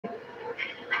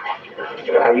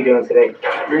How you doing today?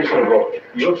 Reasonable.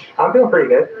 You? I'm doing pretty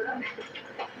good.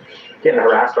 Getting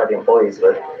harassed by the employees,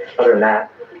 but other than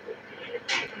that,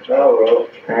 Oh, well.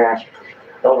 yeah,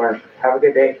 don't worry. Have a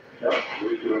good day.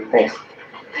 Thanks.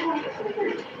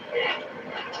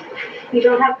 You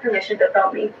don't have permission to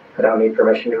film me. I don't need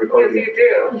permission to record you. You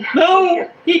do. No,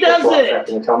 he What law is that? doesn't.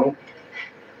 Can you tell me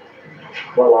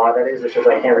what law that is? It says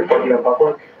I can't record you in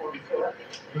public.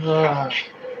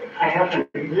 I have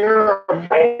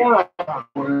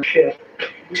ownership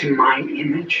to my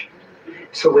image.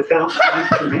 So without my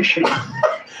permission,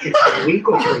 it's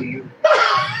illegal for you.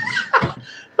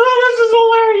 Oh, this is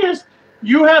hilarious.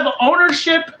 You have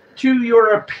ownership to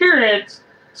your appearance,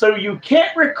 so you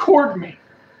can't record me.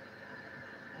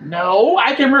 No,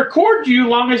 I can record you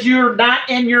long as you're not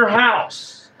in your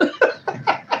house.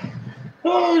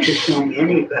 Oh, Just don't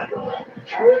any better.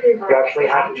 You actually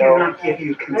have I to know. cannot give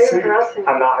you consent.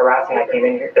 I'm not harassing. I came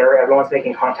in here. Everyone's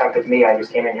making contact with me. I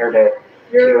just came in here to.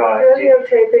 You're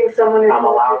videotaping someone who I'm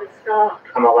allowed. told you to stop.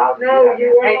 I'm allowed to do No, that.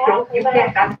 you are Hey, not. you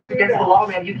can't. That's against the law,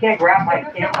 man. You can't grab my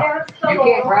camera. You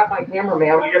can't grab my camera,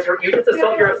 man.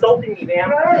 You're assaulting me,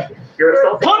 man. You're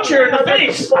assaulting punch me. her in the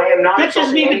face. I am not. Bitches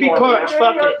assaulting need to be anyone, punched.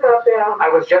 man. Fuck it. I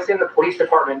was just in the police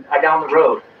department down the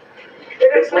road.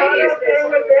 It is This lady not is- okay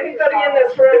with anybody in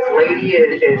this This room. lady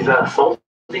is assaulting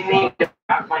me.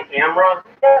 Got my camera,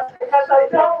 Yes, because I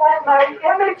don't want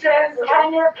my images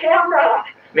on your camera.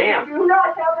 ma'am. You do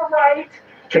not have a right.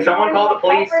 Can someone call the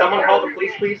police? Someone call the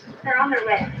police, please. They're on their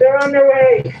way. They're on their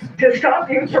way to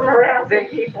stop you from harassing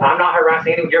people. I'm not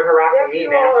harassing anyone. You're harassing Yes, me, you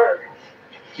man. are.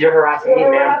 You're harassing me,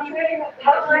 You're man. harassing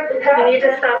public You need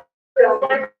to stop.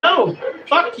 No,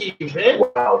 fuck you,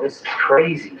 bitch. Wow, this is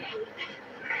crazy.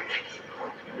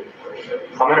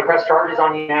 I'm gonna press charges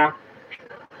on you now.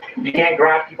 You can't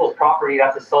grab people's property.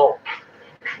 That's assault.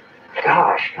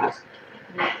 Gosh, guys.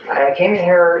 I came in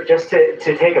here just to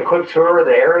take a quick tour of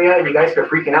the area, and you guys are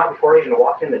freaking out before I even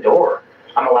walked in the door.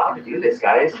 I'm allowed to do this,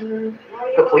 guys.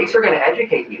 The police are gonna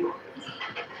educate you.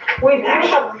 We do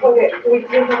have, okay, we do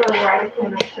have a right to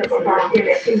ownership of our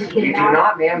unit. You do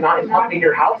not, ma'am. Not in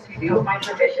your house, you do. My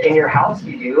permission. In your house,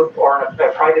 you do, or in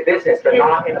a private business, but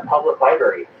not in a public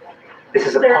library. This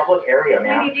is a Sir, public area, We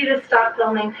ma'am. need you to stop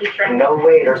filming patrons. No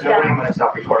way, there's no way I'm gonna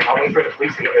stop recording. I'll wait for the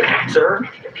police to get here. Sir,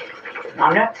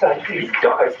 I'm not touching you.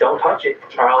 don't touch it,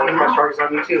 or I'll press charges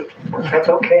on you too. That's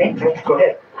okay. Go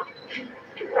ahead.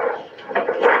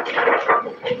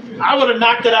 I would have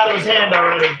knocked it out of his hand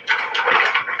already.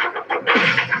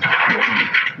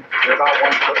 You're about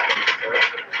 1 foot from me,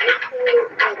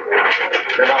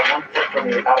 sir. You're about 1 foot from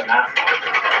me without a mask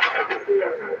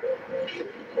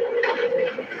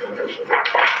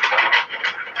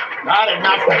I'd have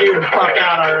knocked the dude the fuck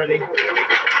out already. on.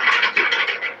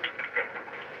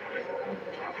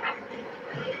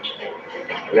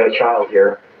 We got a child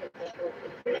here.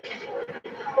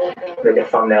 Make a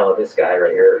thumbnail of this guy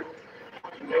right here.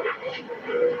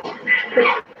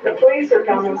 The police are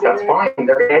coming. That's fine.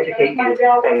 They're gonna educate you,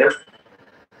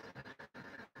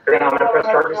 and I'm gonna press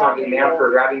charges on you, ma'am, for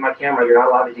grabbing my camera. You're not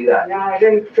allowed to do that. No, I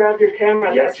didn't grab your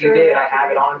camera. Yes, That's you your did. I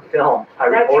have it on film. I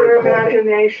That's recorded your the whole thing.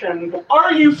 imagination.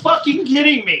 Are you fucking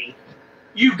kidding me?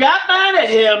 You got mad at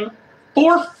him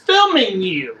for filming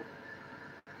you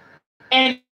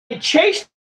and chased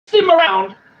him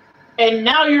around, and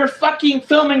now you're fucking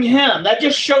filming him. That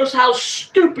just shows how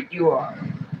stupid you are.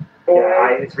 Yeah,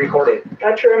 it's recorded.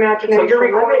 That's your imagination. So you're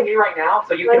recording me right now,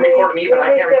 so you can Let record me, but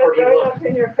I can't record you. Right Look, up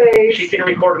in your face. she can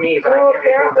record me, but Oh, I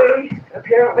can't record her.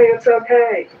 apparently it's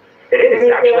okay. It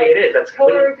is, actually, it is. That's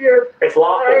Color clear. of your It's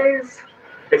lawful. eyes.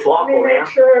 It's Let me lawful, make ma'am.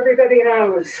 sure everybody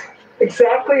knows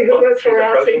exactly who Look, is she's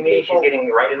approaching harassing me. She's people.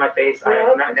 getting right in my face. I Yeah,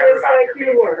 have not, never just got in like your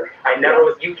you face. were. I never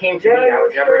was. You came to me. I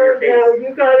was Yeah, never in your no, face.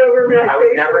 you got over my face. I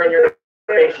was never in your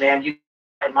face, man. You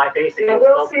in my face. Yeah, and we'll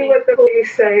insult see me. what the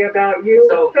police say about you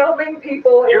So, filming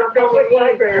people in You're a public filming me.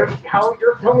 library.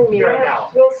 You're filming me right Yeah,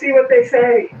 now. we'll see what they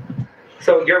say.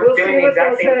 So you're We'll see doing the what exact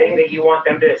they'll same say. thing that you want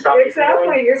them to stop you from doing.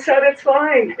 Exactly, you said it's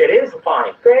fine. It is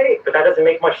fine, Great, but that doesn't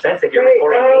make much sense if you're great.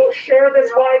 recording I'll me. share this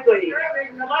widely.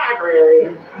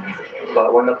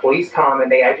 But when the police come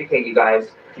and they educate you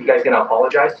guys gonna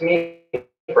apologize to me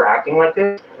for acting like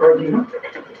this? Or you?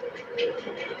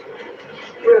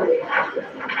 Really.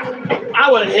 I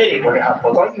would have hit him. Look at how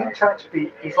close Well, he you is. touched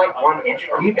me. He's like 1 inch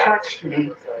from You you guys. touched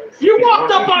me. You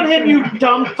walked up on him, you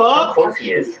dumb How fuck. close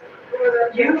he is.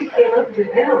 You came up to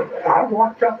him. I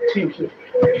walked up to you.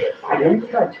 I didn't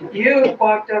touch you. You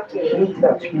walked up to him. You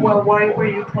touched me. Well, why were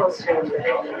you close to him?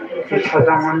 Because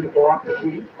I wanted to go off the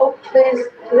heat. Oh, please,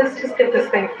 let's just get this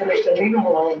thing finished and leave him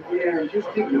alone. Yeah,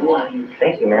 just keep it alone.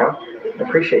 Thank you, ma'am. I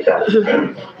appreciate that.